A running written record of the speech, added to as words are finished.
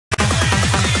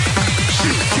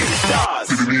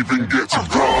didn't even get to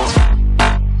cross.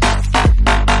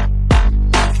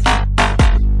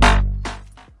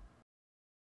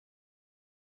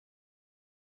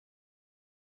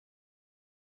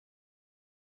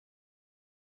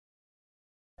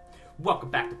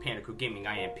 Welcome back to Panda.Crew.Gaming.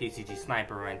 I am PCG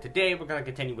Sniper, and today we're gonna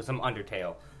continue with some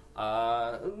Undertale.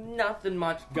 Nothing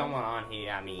much going on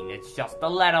here. I mean, it's just a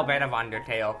little bit of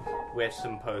Undertale with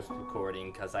some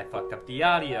post-recording because I fucked up the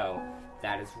audio.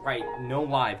 That is right, no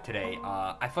live today.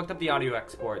 I fucked up the audio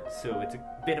export, so it's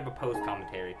a bit of a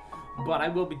post-commentary. But I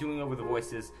will be doing over the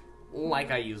voices like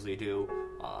I usually do.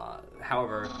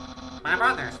 However, my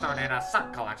brother started a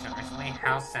sock collection recently,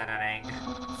 house editing.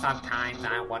 Sometimes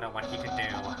I wonder what he could do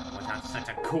without such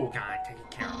a cool guy taking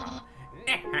care of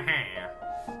him.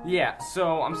 yeah,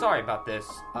 so I'm sorry about this.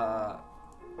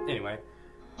 Anyway.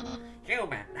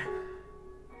 Human.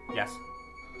 Yes.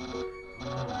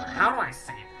 How do I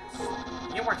say this?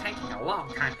 You were taking a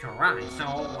long time to rise, so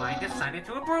I decided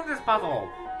to improve this puzzle.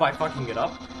 By fucking it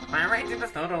up? By arranging the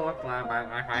snow to look like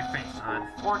my face.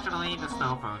 Unfortunately, the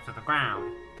snow falls to the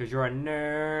ground. Because you're a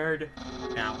nerd.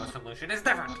 Now the solution is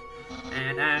different.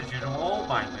 And as usual,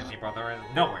 my busy brother is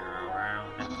nowhere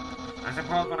around. I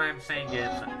suppose what I'm saying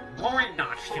is, worry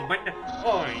not, human.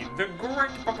 I, the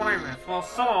great papyrus, will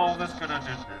solve this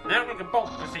conundrum. Then we can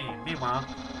both proceed. Meanwhile,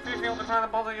 feel free to try the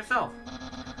puzzle yourself.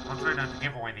 I'll try not to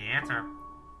give away the answer.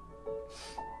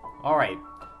 Alright,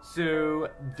 so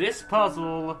this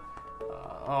puzzle...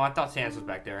 oh, I thought Sans was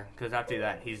back there, because after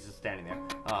that, he's just standing there.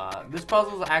 This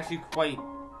puzzle is actually quite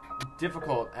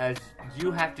difficult, as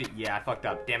you have to... Yeah, I fucked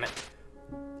up, damn it.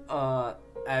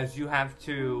 As you have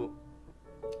to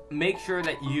make sure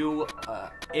that you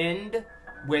end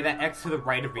where that X to the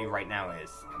right of me right now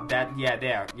is. Yeah,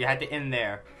 there. You had to end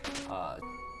there.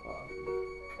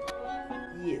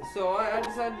 Yeah, so I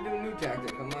decided to do a new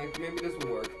tactic. I'm like, maybe this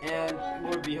will work. And,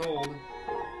 Lord behold,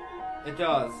 it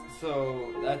does.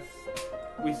 So,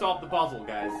 we solved the puzzle,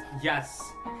 guys.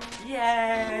 Yes.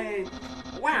 Yay!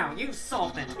 Wow, you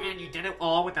solved it, and you did it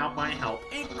all without my help.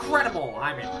 Incredible!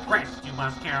 I'm impressed you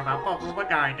must care about puzzles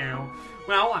like I do.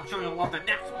 Well, I'm sure you'll love the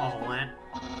next puzzle then.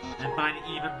 It might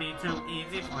even be too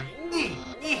easy for you.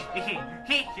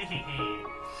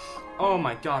 Oh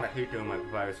my god, I hate doing my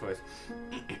papyrus voice.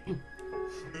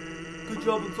 Good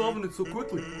job in solving it so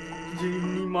quickly. You didn't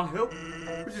even need my help,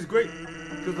 which is great,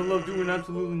 because I love doing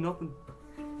absolutely nothing.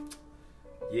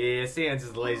 Yeah, Sans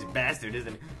is a lazy bastard,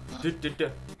 isn't he?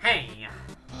 Hey,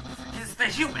 it's the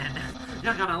human.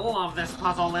 You're gonna love this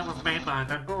puzzle. It was made by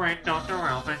the great Dr.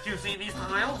 Elvis. You see these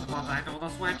tiles? Once I do the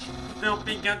switch, they'll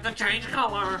begin to change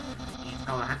color. Each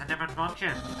color has a different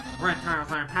function. Red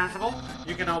tiles are impassable.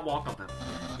 You cannot walk on them.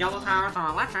 Yellow tiles are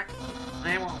electric.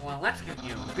 They will electrocute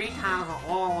you. Green tiles are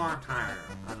all tires.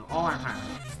 If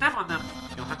you step on them,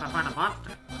 you'll have to find a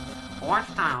monster. Orange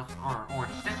tiles are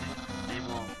orange scented. They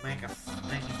will make you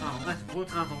smell less. Blue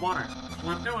tiles of water.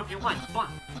 Swim through if you like, but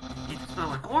if you smell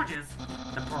like oranges,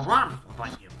 the piranhas will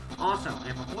bite you. Also,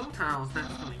 if a blue tile is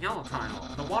next to a yellow tile,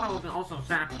 the water will also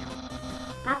zap you.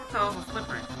 Purple tiles are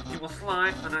slippery. You will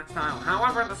slide to the next tile.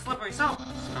 However, the slippery soap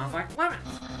smells like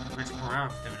lemons, which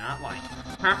piranhas do not like.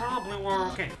 Purple and blue are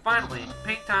okay. Finally,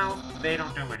 pink tiles, they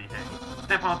don't do anything.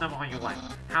 Step on them all you like.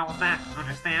 How was that?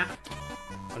 Understand?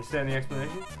 Understand the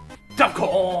explanation? Of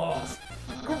course!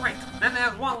 Great! Then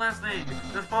there's one last thing.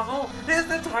 This puzzle is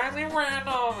entirely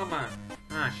random!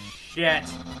 Ah, shit.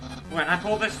 When I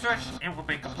pull this switch, it will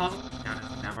make a puzzle that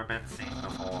has never been seen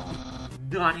before.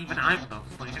 Not even I know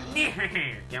the solution.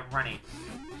 Get ready.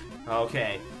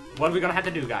 Okay. What are we gonna have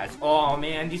to do, guys? Oh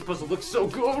man, these puzzles look so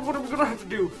good. What are we gonna have to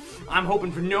do? I'm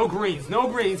hoping for no greens. No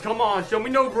greens. Come on, show me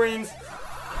no greens.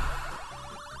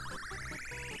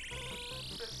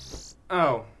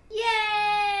 Oh.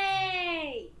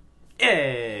 Yay!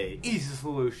 Yay! Easy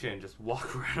solution. Just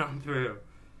walk right on through.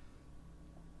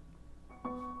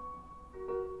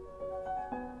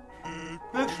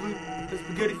 Actually, the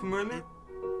spaghetti from earlier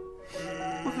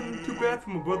wasn't too bad for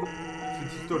my brother.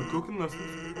 Since he started cooking lessons,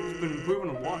 he's been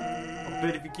improving a lot. I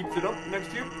bet if he keeps it up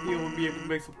next year, he'll be able to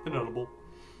make something edible.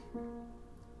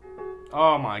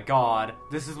 Oh my god.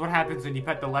 This is what happens when you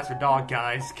pet the lesser dog,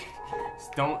 guys.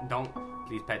 Don't,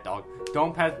 please pet dog.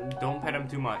 Don't pet him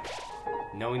too much.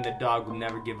 Knowing the dog will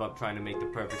never give up trying to make the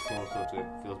perfect slow filter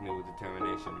fills me with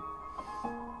determination.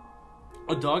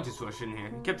 A dog just rushed in here.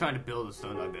 He kept trying to build a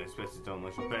stone dog that expressed its own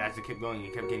motion, but as it kept going, he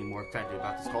kept getting more excited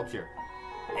about the sculpture.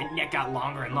 And it got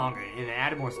longer and longer, and it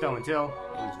added more stone until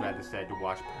it was rather sad to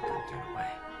watch, but I couldn't turn away.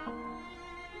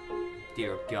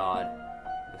 Dear God,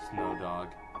 the snow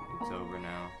dog. It's over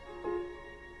now.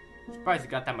 Surprised it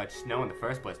got that much snow in the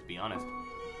first place, to be honest.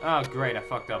 Oh, great, I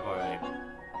fucked up already.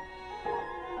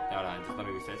 Hold on. sands. Let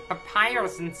me reset.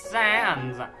 Papyrus and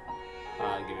sands.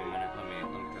 Give me a minute. Let me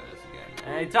try this again.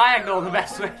 Hey, diagonal, the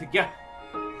best way to go.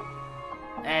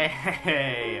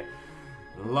 Hey,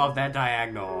 love that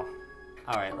diagonal.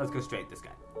 All right, let's go straight this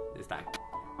guy. This time.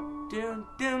 Dun,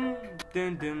 dun,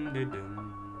 dun, dun, dun,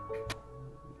 dun.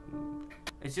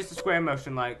 It's just a square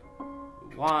motion, like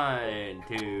 1,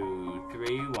 2,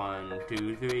 3, 1,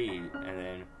 2, 3, and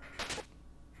then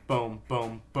boom,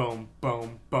 boom, boom,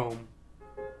 boom, boom.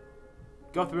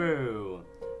 Go through.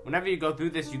 Whenever you go through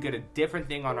this, you get a different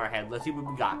thing on our head. Let's see what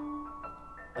we got.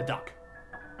 A duck.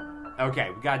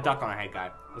 Okay, we got a duck on our head, guy.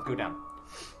 Let's go down.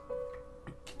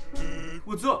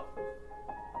 What's up?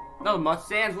 No, much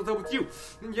Sans, what's up with you?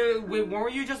 Wait,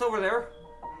 weren't you just over there?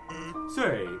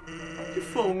 Say, you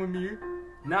following me?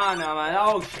 No, man.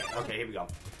 Oh shit. Okay, here we go.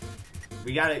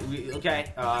 We got it.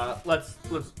 Okay. Let's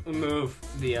move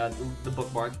the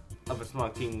bookmark of a small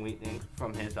team thing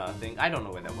from his thing. I don't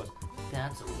know where that was.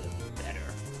 That's a little better.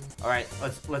 All right,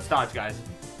 let's dodge, guys.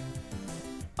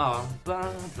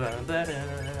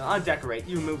 Undecorate.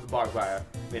 You remove the barbed wire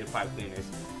made of pipe cleaners.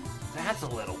 That's a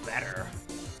little better.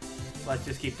 Let's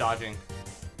just keep dodging.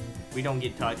 We don't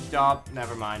get touched. Oh,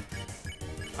 never mind.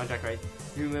 Undecorate.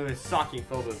 You remove a stocking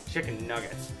filled with chicken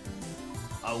nuggets.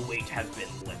 A weight has been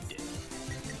lifted.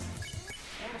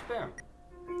 Almost there.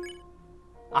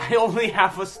 I only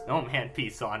have a snowman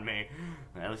piece on me.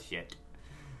 Well, shit.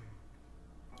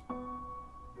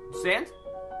 Sand?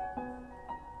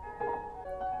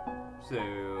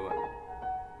 So...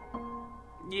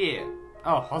 yeah.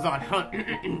 Oh, hold on.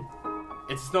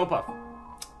 It's a snow puff.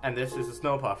 And this is a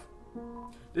snow puff.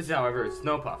 This, however, is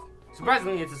snow puff.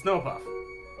 Surprisingly, it's a snow puff.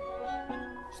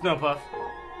 Snow puff.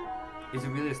 Is it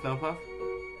really a snow puff?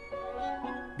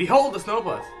 Behold the snow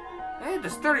puff. Hey,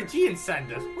 there's 30G inside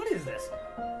this. What is this?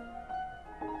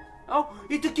 Oh,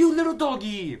 it's a cute little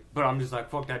doggy. But I'm just like,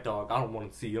 fuck that dog. I don't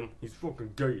want to see him. He's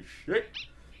fucking gay as shit.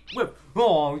 Whip.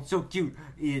 Oh, it's so cute.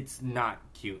 It's not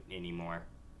cute anymore.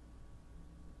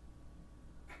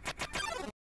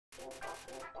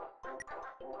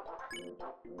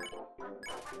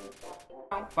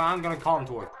 Fine, I'm gonna call him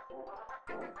to it.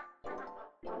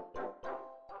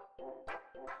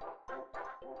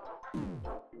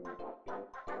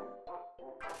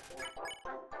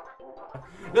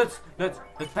 Let's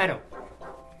pet him.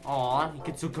 Aw, he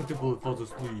gets so comfortable and falls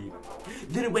asleep.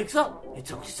 Then it wakes up. It's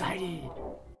so excited.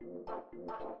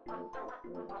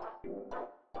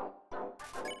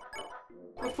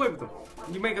 Let's play with him.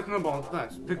 You make a snowball and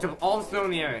splash. Picks up all the snow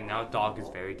in the air, and now dog is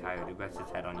very tired. He rests his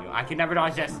head on you. I can never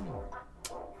dodge this.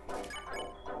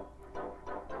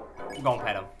 Go and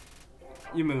pet him.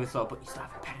 You move slow, but you still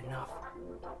haven't pet enough.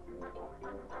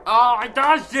 Oh, I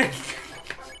dodged it!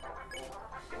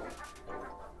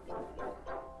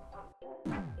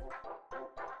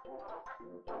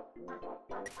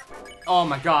 Oh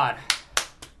my god.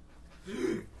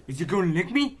 Is he gonna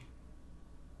lick me?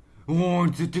 Oh,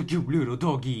 it's a cute little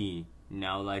doggy.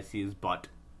 Now I see his butt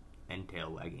and tail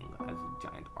wagging as a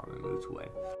giant arm moves away.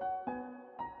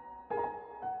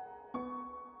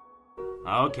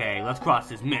 Okay, let's cross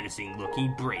this menacing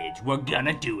looking bridge. We're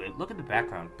gonna do it. Look at the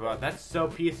background, bro. That's so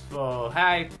peaceful.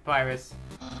 Hi, Papyrus.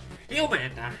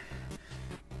 Human!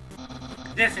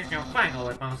 This is your final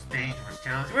and most dangerous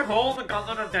challenge. Behold the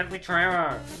gauntlet of deadly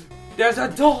terror. There's a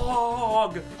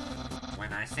dog!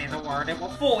 When I say the word, it will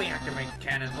fully activate.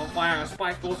 Cannons will fire,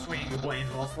 spikes will swing,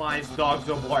 blades will slice, dogs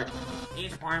will bark.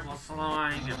 Each part will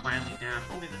slide and finally down.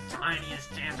 Only the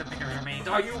tiniest chance of victory remains.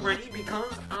 Are you ready?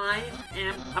 Because I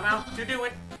am about to do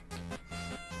it.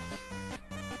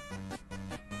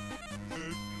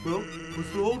 Well, what's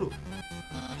the hold up?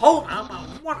 Hold up?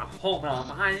 What a hold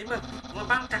up? I'm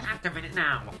about to activate it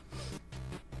now.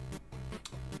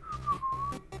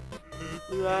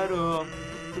 That,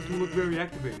 doesn't look very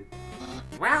activated.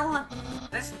 Well,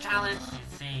 this challenge,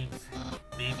 it seems,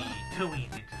 maybe too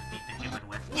easy to begin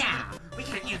with. Yeah, we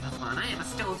can't use this one. I am a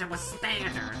skeleton with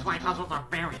standards. My puzzles are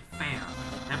very fair,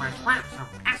 and my traps are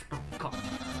aspirin cooked.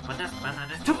 But this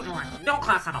method is too direct, no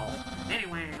class at all.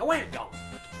 Anyway, away it goes.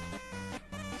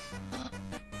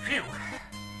 Phew.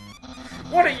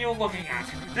 What are you looking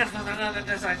at? This was another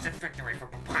decisive victory for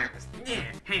Papyrus.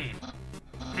 Yeah, hey.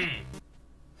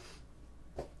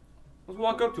 Let's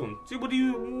walk up to him.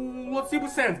 Let's see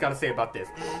what Sam's got to say about this.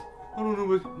 I don't know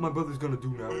what my brother's gonna do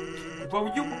now. If I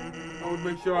were you, I would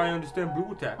make sure I understand blue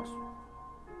attacks.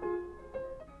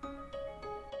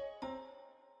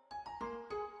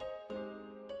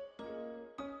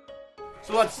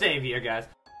 So let's save here, guys.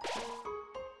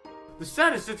 The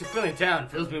sun is such a friendly town,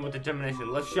 fills me with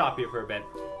determination. Let's shop here for a bit.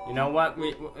 You know what?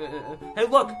 Hey,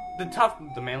 look,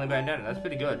 the manly bandana. That's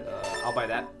pretty good. I'll buy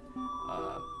that.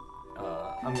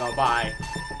 I'm gonna buy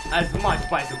as much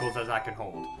bicycles as I can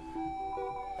hold.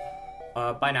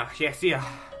 Bye now. Yeah, see ya.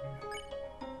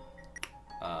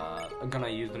 I'm gonna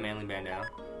use the manly bandana.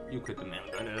 You quit the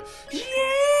manly bandana.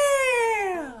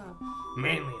 Yeah!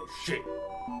 Manly as shit.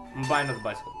 I'm gonna buy another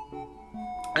bicycle.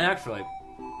 And actually,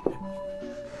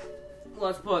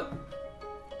 let's put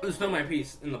the snowman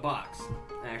piece in the box.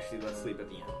 Actually, let's sleep at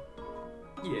the end.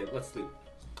 Yeah, let's sleep.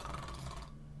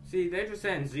 See, they're just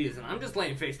saying Z's, and I'm just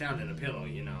laying face down in a pillow,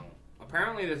 you know.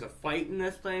 Apparently there's a fight in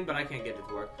this thing, but I can't get it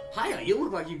to work. Hiya, you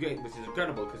look like you get, which is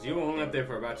incredible, because you were only up there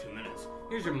for about 2 minutes.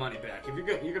 Here's your money back. If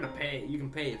you're gonna pay, you can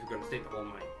pay if you're gonna stay the whole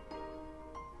night.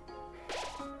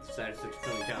 Decided such a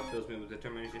friendly town fills me with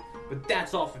determination. But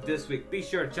that's all for this week. Be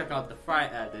sure to check out the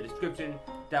description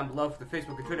down below for the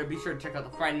Facebook and Twitter. Be sure to check out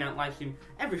the Friday night live stream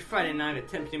every Friday night at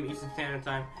 10 p.m. Eastern Standard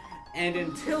Time. And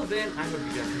until then, I hope you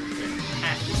guys have a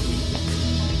fantastic week.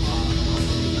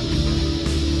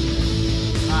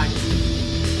 Bye.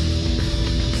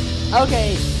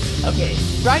 Okay,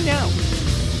 right now.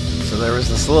 So there was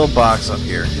this little box up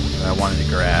here that I wanted to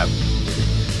grab.